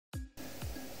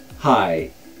Hi,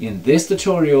 in this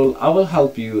tutorial I will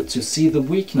help you to see the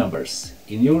week numbers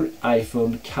in your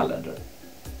iPhone calendar.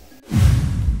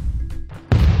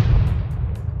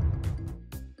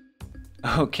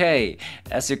 Okay,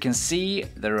 as you can see,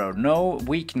 there are no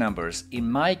week numbers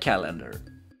in my calendar.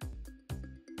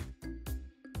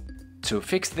 To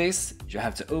fix this, you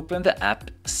have to open the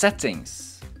app Settings.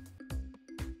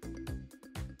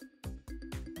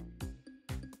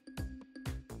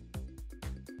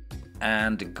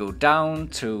 And go down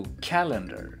to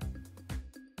Calendar.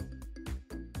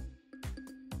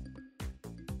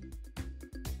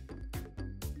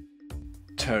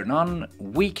 Turn on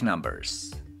week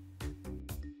numbers.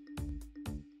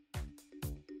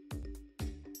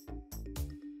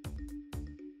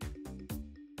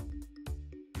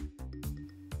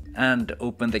 And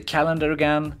open the calendar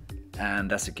again,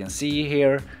 and as you can see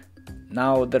here,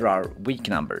 now there are week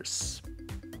numbers.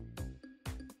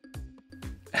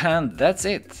 And that's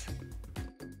it.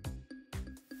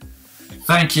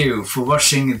 Thank you for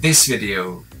watching this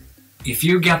video. If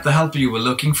you got the help you were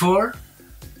looking for,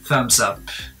 thumbs up.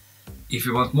 If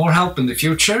you want more help in the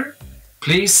future,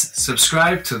 please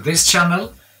subscribe to this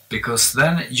channel, because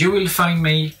then you will find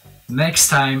me next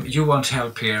time you want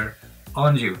help here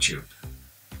on YouTube.